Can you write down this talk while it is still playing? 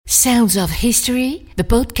Sounds of History, the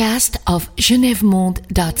podcast of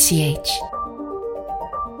genèvemonde.ch.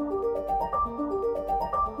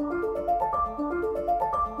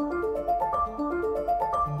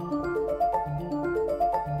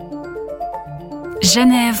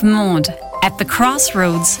 Genève Monde, at the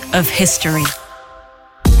crossroads of history.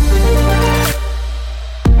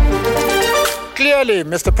 Clearly,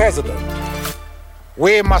 Mr. President,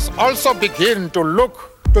 we must also begin to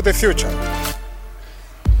look to the future.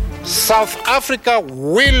 South Africa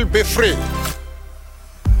will be free.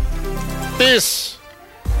 Peace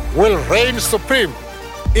will reign supreme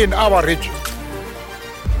in our region.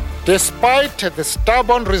 Despite the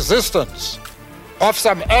stubborn resistance of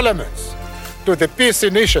some elements to the peace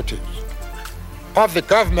initiatives of the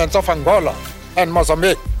governments of Angola and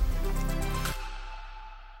Mozambique.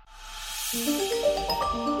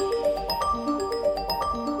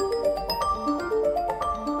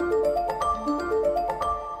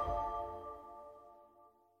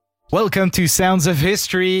 Welcome to Sounds of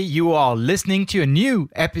History. You are listening to a new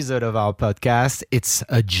episode of our podcast. It's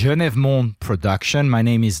a Genève Monde production. My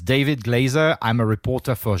name is David Glazer. I'm a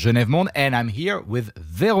reporter for Genève Monde, and I'm here with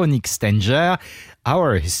Véronique Stenger,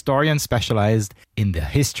 our historian specialized in the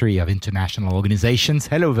history of international organizations.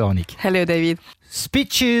 Hello, Véronique. Hello, David.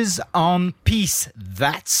 Speeches on peace.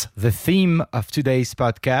 That's the theme of today's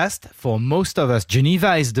podcast. For most of us,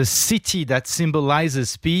 Geneva is the city that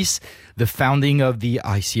symbolizes peace. The founding of the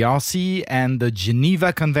ICRC and the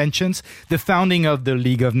Geneva Conventions, the founding of the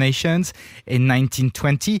League of Nations in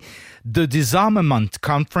 1920, the disarmament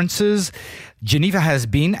conferences. Geneva has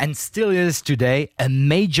been and still is today a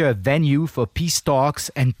major venue for peace talks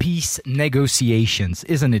and peace negotiations,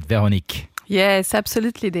 isn't it, Véronique? Yes,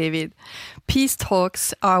 absolutely, David. Peace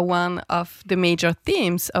talks are one of the major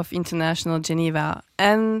themes of International Geneva,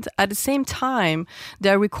 and at the same time,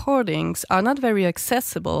 their recordings are not very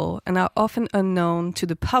accessible and are often unknown to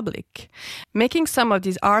the public. Making some of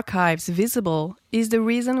these archives visible is the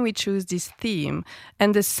reason we choose this theme,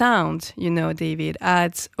 and the sound, David,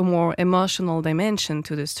 adds a more emotional dimension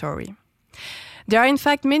to the story. There are in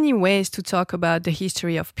fact many ways to talk about the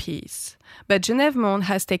history of peace, but Genève Monde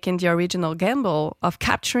has taken the original gamble of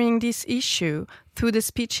capturing this issue through the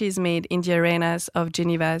speeches made in the arenas of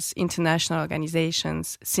Geneva's international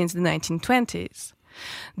organizations since the 1920s.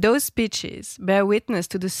 Those speeches bear witness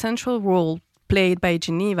to the central role played by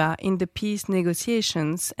Geneva in the peace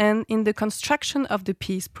negotiations and in the construction of the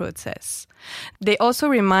peace process. They also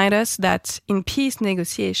remind us that in peace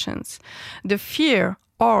negotiations, the fear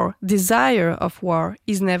or desire of war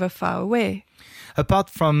is never far away. Apart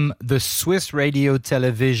from the Swiss Radio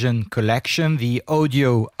Television collection, the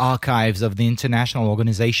audio archives of the international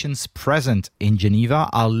organizations present in Geneva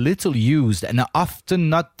are little used and often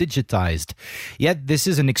not digitized. Yet this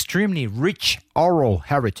is an extremely rich oral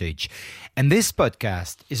heritage. And this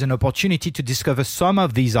podcast is an opportunity to discover some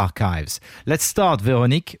of these archives. Let's start,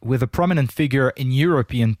 Véronique, with a prominent figure in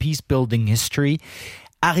European peace-building history,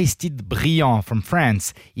 Aristide Briand from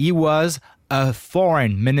France. He was a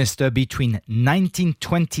foreign minister between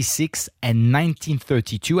 1926 and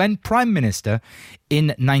 1932 and prime minister in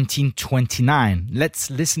 1929.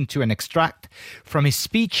 Let's listen to an extract from his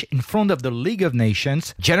speech in front of the League of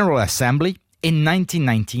Nations General Assembly in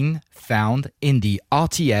 1919, found in the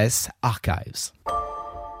RTS archives.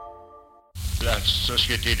 La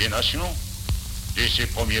Société des Nations, dès ses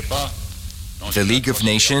premiers pas, the League of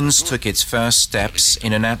Nations took its first steps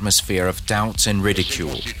in an atmosphere of doubt and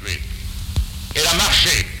ridicule.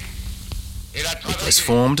 It was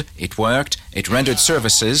formed, it worked, it rendered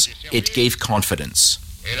services, it gave confidence.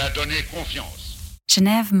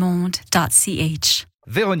 genèvemonde.ch.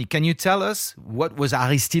 Véronique, can you tell us what was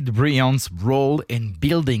Aristide Briand's role in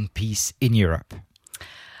building peace in Europe?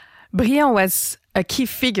 Briand was a key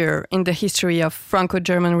figure in the history of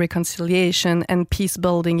Franco-German reconciliation and peace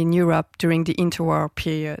building in Europe during the interwar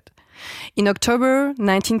period. In October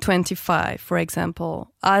 1925, for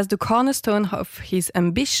example, as the cornerstone of his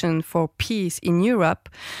ambition for peace in Europe,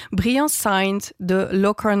 Briand signed the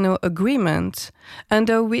Locarno Agreement,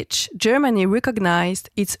 under which Germany recognized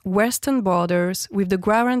its western borders with the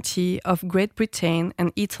guarantee of Great Britain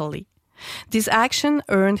and Italy. This action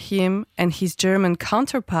earned him and his German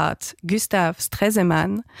counterpart, Gustav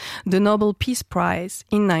Stresemann, the Nobel Peace Prize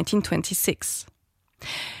in 1926.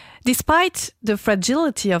 Despite the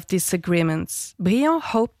fragility of these agreements, Briand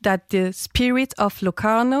hoped that the spirit of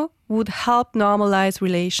Locarno would help normalize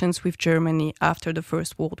relations with Germany after the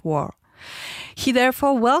First World War. He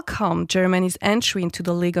therefore welcomed Germany's entry into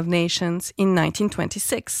the League of Nations in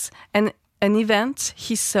 1926, and an event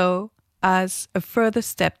he saw as a further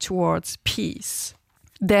step towards peace.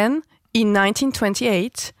 Then, In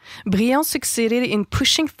 1928, Briand succeeded in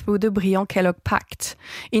pushing through the Briand-Kellogg Pact,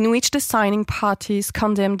 in which the signing parties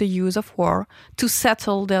condemned the use of war to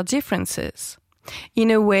settle their differences.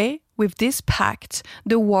 In a way, with this pact,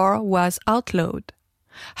 the war was outlawed.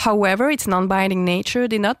 However, its non-binding nature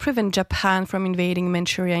did not prevent Japan from invading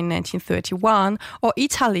Manchuria in 1931 or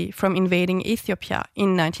Italy from invading Ethiopia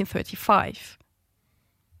in 1935.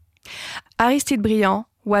 Aristide Briand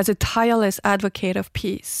was a tireless advocate of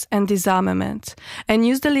peace and disarmament and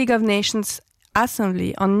used the League of Nations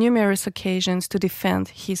Assembly on numerous occasions to defend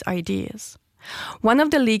his ideas. One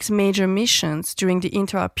of the League's major missions during the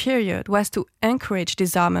interwar period was to encourage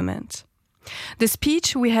disarmament. The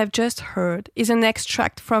speech we have just heard is an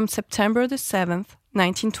extract from September the 7th,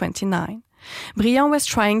 1929. Briand was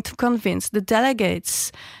trying to convince the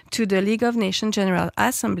delegates to the League of Nations General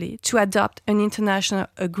Assembly to adopt an international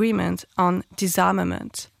agreement on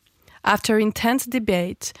disarmament. After intense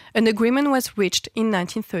debate, an agreement was reached in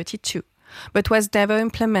 1932, but was never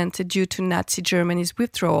implemented due to Nazi Germany's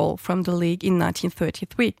withdrawal from the League in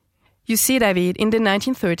 1933. You see, David, in the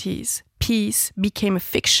 1930s, peace became a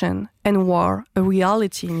fiction and war a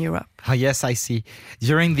reality in Europe. Oh, yes, I see.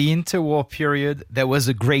 During the interwar period, there was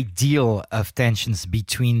a great deal of tensions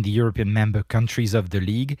between the European member countries of the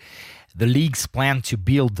League. The League's plan to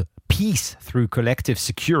build peace through collective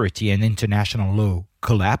security and international law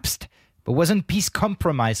collapsed. But wasn't peace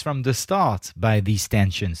compromised from the start by these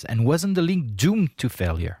tensions? And wasn't the League doomed to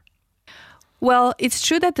failure? Well, it's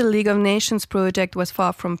true that the League of Nations project was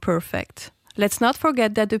far from perfect. Let's not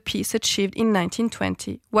forget that the peace achieved in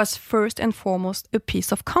 1920 was first and foremost a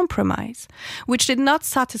peace of compromise, which did not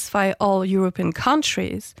satisfy all European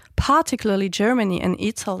countries, particularly Germany and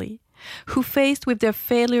Italy, who, faced with their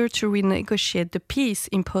failure to renegotiate the peace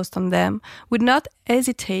imposed on them, would not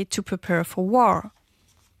hesitate to prepare for war.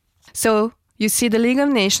 So, you see, the League of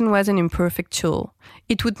Nations was an imperfect tool.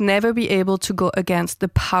 It would never be able to go against the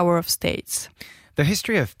power of states. The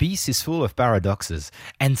history of peace is full of paradoxes,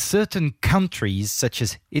 and certain countries, such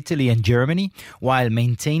as Italy and Germany, while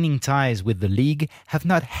maintaining ties with the League, have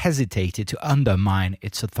not hesitated to undermine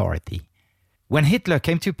its authority. When Hitler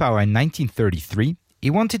came to power in 1933, he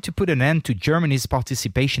wanted to put an end to Germany's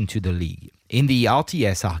participation to the League. In the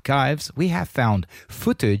RTS archives, we have found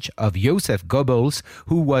footage of Joseph Goebbels,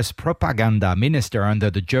 who was propaganda minister under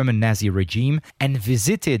the German Nazi regime and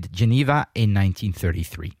visited Geneva in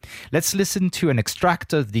 1933. Let's listen to an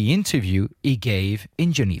extract of the interview he gave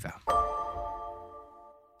in Geneva.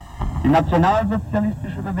 Die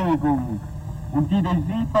nationalsozialistische Bewegung und die durch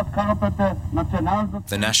sie verkörperte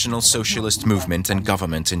The National Socialist movement and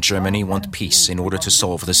government in Germany want peace in order to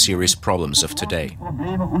solve the serious problems of today.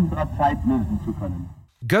 Probleme unserer Zeit lösen zu können.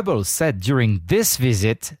 Goebbels said during this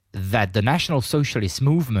visit that the National Socialist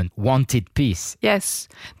movement wanted peace. Yes,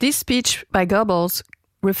 this speech by Goebbels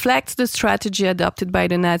reflects the strategy adopted by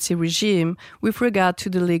the Nazi regime with regard to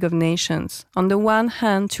the League of Nations. On the one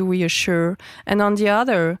hand, to reassure, and on the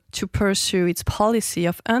other, to pursue its policy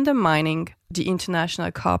of undermining the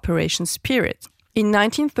international cooperation spirit. In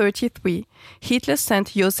 1933, Hitler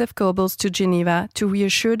sent Joseph Goebbels to Geneva to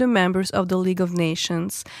reassure the members of the League of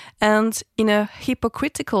Nations and, in a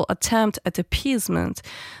hypocritical attempt at appeasement,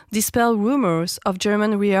 dispel rumors of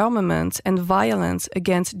German rearmament and violence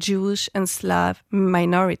against Jewish and Slav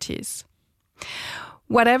minorities.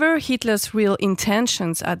 Whatever Hitler's real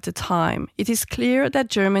intentions at the time, it is clear that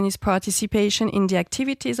Germany's participation in the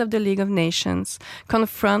activities of the League of Nations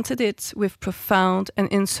confronted it with profound and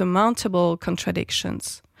insurmountable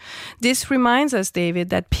contradictions. This reminds us, David,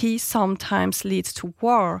 that peace sometimes leads to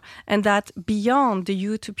war, and that beyond the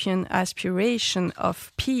utopian aspiration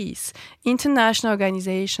of peace, international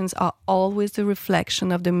organizations are always the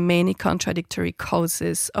reflection of the many contradictory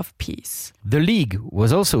causes of peace. The League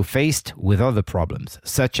was also faced with other problems,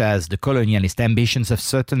 such as the colonialist ambitions of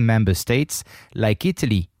certain member states, like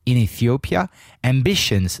Italy in Ethiopia,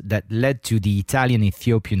 ambitions that led to the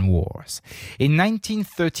Italian-Ethiopian wars. In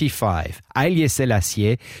 1935, Haile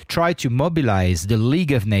Selassie tried to mobilize the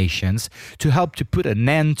League of Nations to help to put an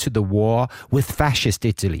end to the war with fascist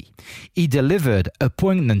Italy. He delivered a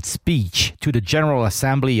poignant speech to the General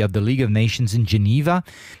Assembly of the League of Nations in Geneva.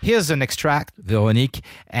 Here's an extract, Véronique,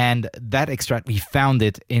 and that extract, we found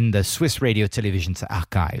it in the Swiss Radio Television's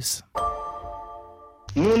archives.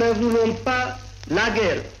 Nous ne voulons pas la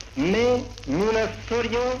guerre, mais nous ne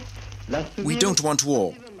ferions la We don't want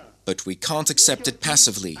war, but we can't accept it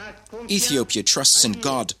passively. Ethiopia trusts in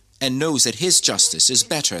God and knows that his justice is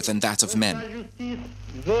better than that of men.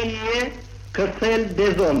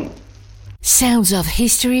 Sounds of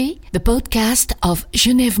History, the podcast of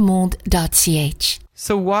genèvemonde.ch.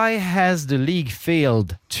 So why has the League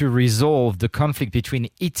failed to resolve the conflict between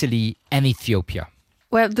Italy and Ethiopia?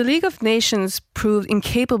 Well, the League of Nations proved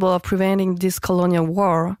incapable of preventing this colonial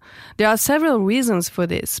war. There are several reasons for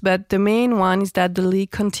this, but the main one is that the League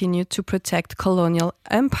continued to protect colonial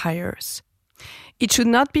empires. It should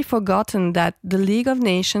not be forgotten that the League of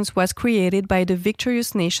Nations was created by the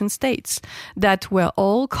victorious nation-states that were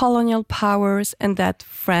all colonial powers, and that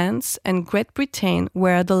France and Great Britain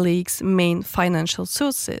were the League's main financial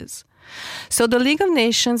sources. So the League of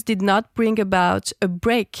Nations did not bring about a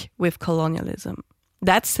break with colonialism.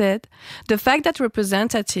 That said, the fact that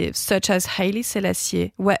representatives such as Haile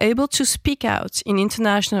Selassie were able to speak out in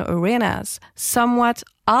international arenas somewhat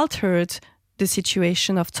altered the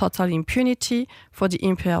situation of total impunity for the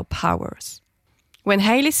imperial powers. When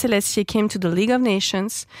Haile Selassie came to the League of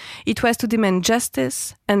Nations, it was to demand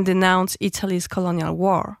justice and denounce Italy's colonial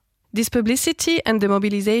war. This publicity and the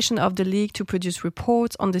mobilization of the League to produce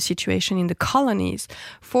reports on the situation in the colonies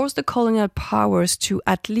forced the colonial powers to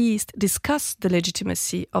at least discuss the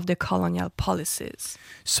legitimacy of their colonial policies.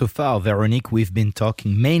 So far, Veronique, we've been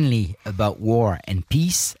talking mainly about war and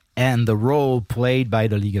peace and the role played by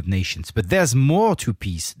the League of Nations. But there's more to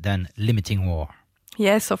peace than limiting war.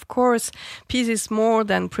 Yes, of course, peace is more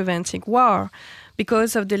than preventing war.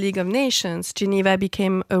 Because of the League of Nations, Geneva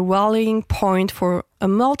became a rallying point for a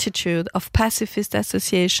multitude of pacifist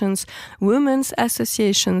associations, women's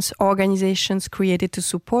associations, organizations created to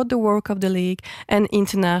support the work of the League, and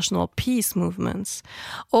international peace movements.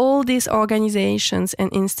 All these organizations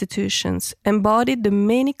and institutions embodied the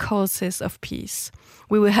many causes of peace.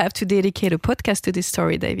 We will have to dedicate a podcast to this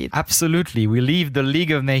story, David. Absolutely. We leave the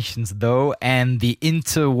League of Nations, though, and the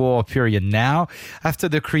interwar period now. After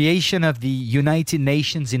the creation of the United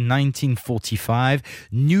Nations in 1945,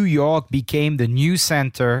 New York became the new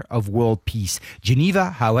center of world peace. Geneva,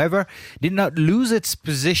 however, did not lose its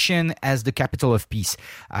position as the capital of peace.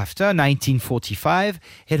 After 1945,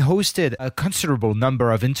 it hosted a considerable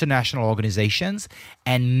number of international organizations,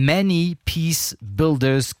 and many peace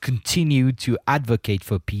builders continued to advocate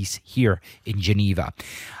for peace here in Geneva.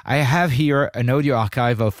 I have here an audio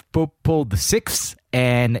archive of Pope Paul VI,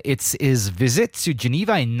 and it's his visit to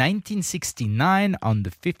Geneva in 1969 on the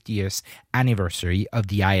 50th anniversary of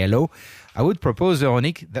the ILO. I would propose,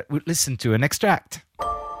 Veronique, that we listen to an extract.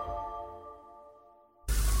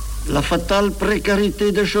 La fatale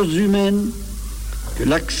précarité des choses humaines, que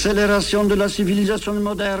l'accélération de la civilisation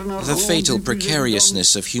moderne. The fatal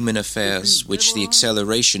precariousness of human affairs, which the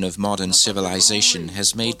acceleration of modern civilization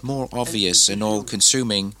has made more obvious and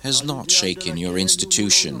all-consuming, has not shaken your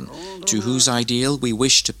institution, to whose ideal we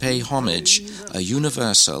wish to pay homage, a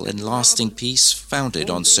universal and lasting peace founded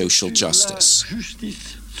on social justice.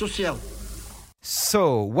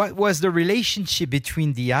 So, what was the relationship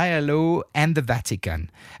between the ILO and the Vatican?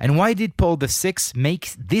 And why did Paul VI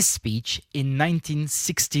make this speech in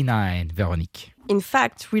 1969, Veronique? In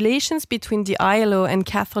fact, relations between the ILO and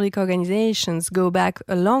Catholic organizations go back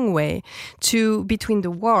a long way to between the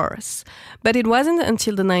wars. But it wasn't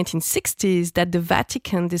until the 1960s that the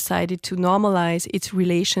Vatican decided to normalize its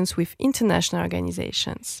relations with international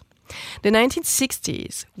organizations. The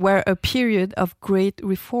 1960s were a period of great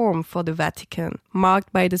reform for the Vatican,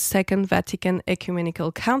 marked by the Second Vatican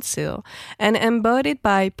Ecumenical Council and embodied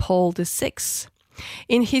by Paul VI.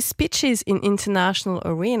 In his speeches in international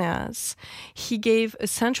arenas, he gave a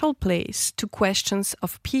central place to questions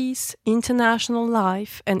of peace, international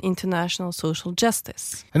life, and international social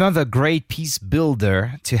justice. Another great peace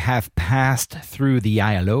builder to have passed through the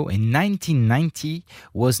ILO in 1990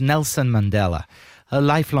 was Nelson Mandela, a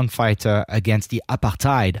lifelong fighter against the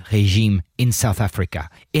apartheid regime in South Africa.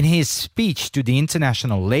 In his speech to the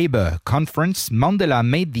International Labour Conference, Mandela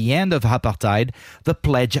made the end of apartheid the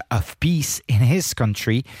pledge of peace in his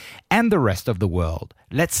country and the rest of the world.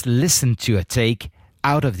 Let's listen to a take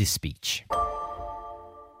out of this speech.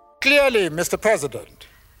 Clearly, Mr. President,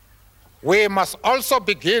 we must also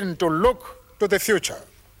begin to look to the future.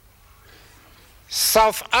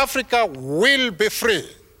 South Africa will be free.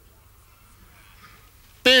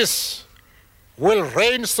 Peace will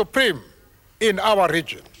reign supreme in our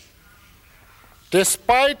region.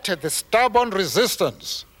 Despite the stubborn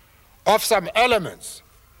resistance of some elements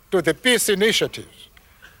to the peace initiatives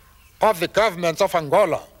of the governments of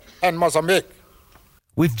Angola and Mozambique.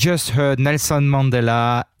 We've just heard Nelson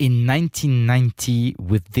Mandela in 1990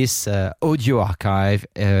 with this audio archive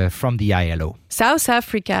from the ILO. South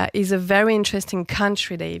Africa is a very interesting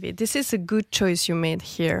country, David. This is a good choice you made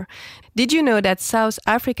here. Did you know that South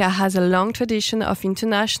Africa has a long tradition of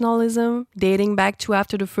internationalism dating back to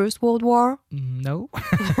after the First World War? No.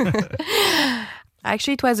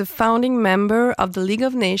 Actually, it was a founding member of the League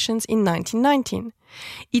of Nations in 1919.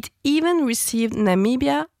 It even received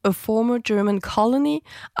Namibia, a former German colony,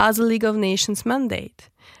 as a League of Nations mandate.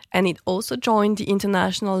 And it also joined the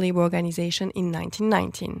International Labour Organization in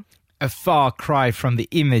 1919. A far cry from the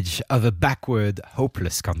image of a backward,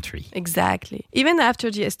 hopeless country. Exactly. Even after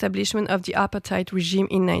the establishment of the apartheid regime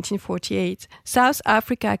in 1948, South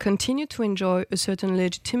Africa continued to enjoy a certain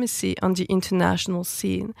legitimacy on the international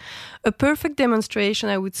scene. A perfect demonstration,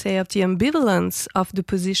 I would say, of the ambivalence of the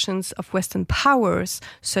positions of Western powers,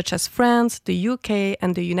 such as France, the UK,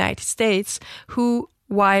 and the United States, who,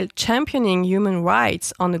 while championing human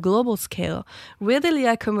rights on a global scale, readily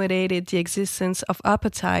accommodated the existence of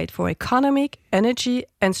apartheid for economic, energy,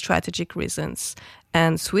 and strategic reasons.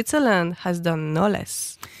 And Switzerland has done no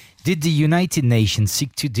less. Did the United Nations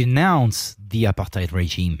seek to denounce the apartheid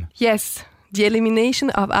regime? Yes. The elimination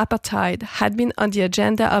of apartheid had been on the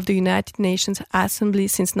agenda of the United Nations Assembly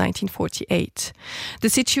since 1948. The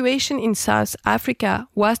situation in South Africa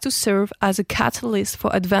was to serve as a catalyst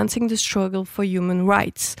for advancing the struggle for human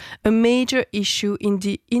rights, a major issue in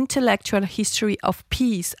the intellectual history of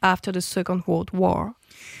peace after the Second World War.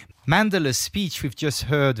 Mandela's speech we've just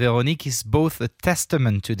heard, Veronique, is both a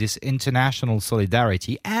testament to this international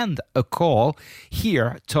solidarity and a call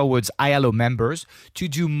here towards ILO members to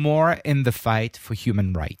do more in the fight for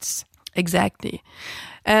human rights. Exactly.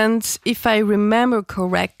 And if I remember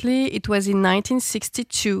correctly, it was in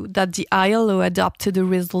 1962 that the ILO adopted a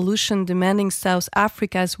resolution demanding South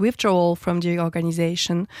Africa's withdrawal from the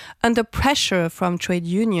organization under pressure from trade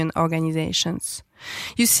union organizations.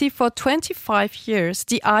 You see, for 25 years,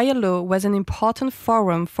 the ILO was an important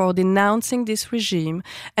forum for denouncing this regime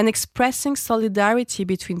and expressing solidarity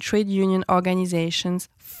between trade union organizations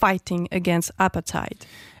fighting against apartheid.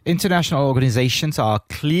 International organizations are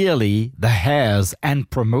clearly the heirs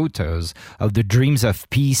and promoters of the dreams of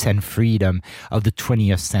peace and freedom of the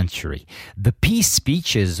 20th century. The peace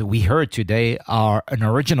speeches we heard today are an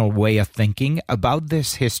original way of thinking about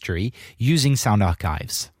this history using sound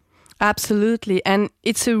archives. Absolutely, and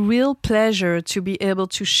it's a real pleasure to be able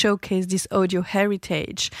to showcase this audio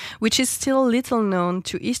heritage, which is still little known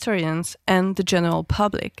to historians and the general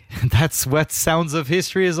public. That's what Sounds of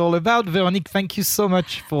History is all about. Veronique, thank you so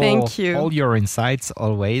much for all your insights,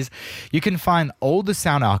 always. You can find all the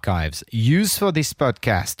sound archives used for this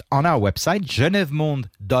podcast on our website,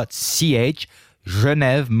 genevemonde.ch.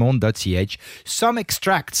 genevemonde.ch. Some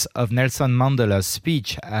extracts of Nelson Mandela's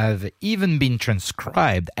speech have even been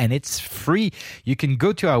transcribed, and it's free. You can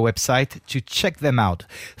go to our website to check them out.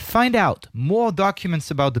 Find out more documents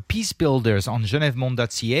about the peace builders on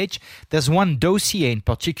genevemonde.ch. There's one dossier in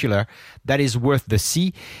particular that is worth the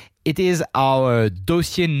see. It is our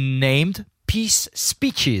dossier named Peace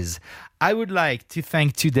Speeches. I would like to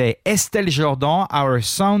thank today Estelle Jordan, our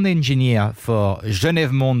sound engineer for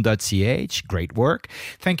genevemonde.ch. Great work.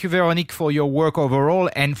 Thank you, Veronique, for your work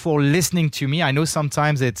overall and for listening to me. I know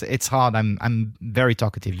sometimes it's hard. I'm very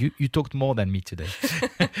talkative. You talked more than me today.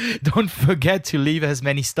 Don't forget to leave as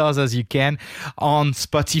many stars as you can on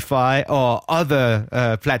Spotify or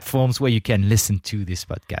other platforms where you can listen to this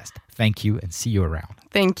podcast. Thank you and see you around.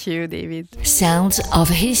 Thank you, David. Sounds of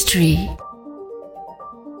History.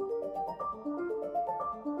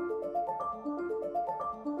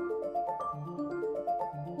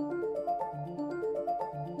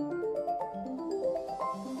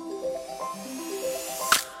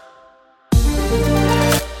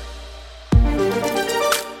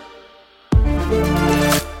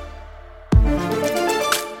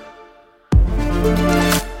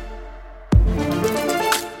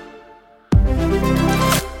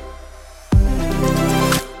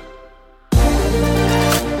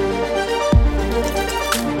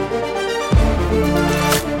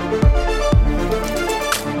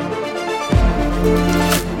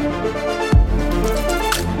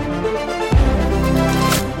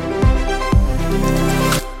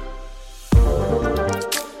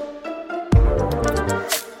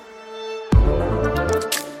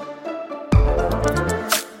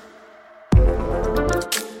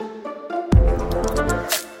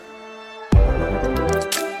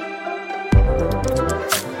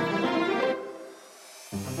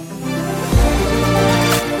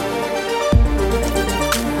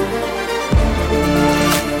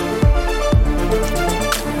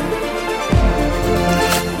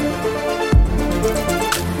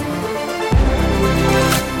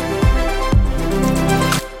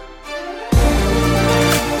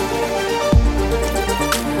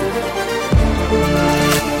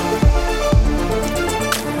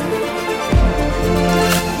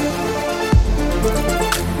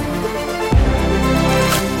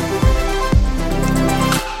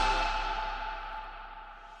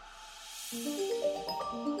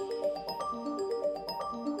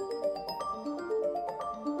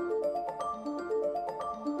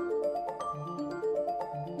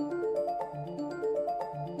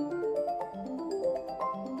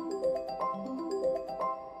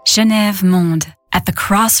 Genève Monde, at the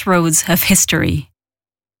crossroads of history.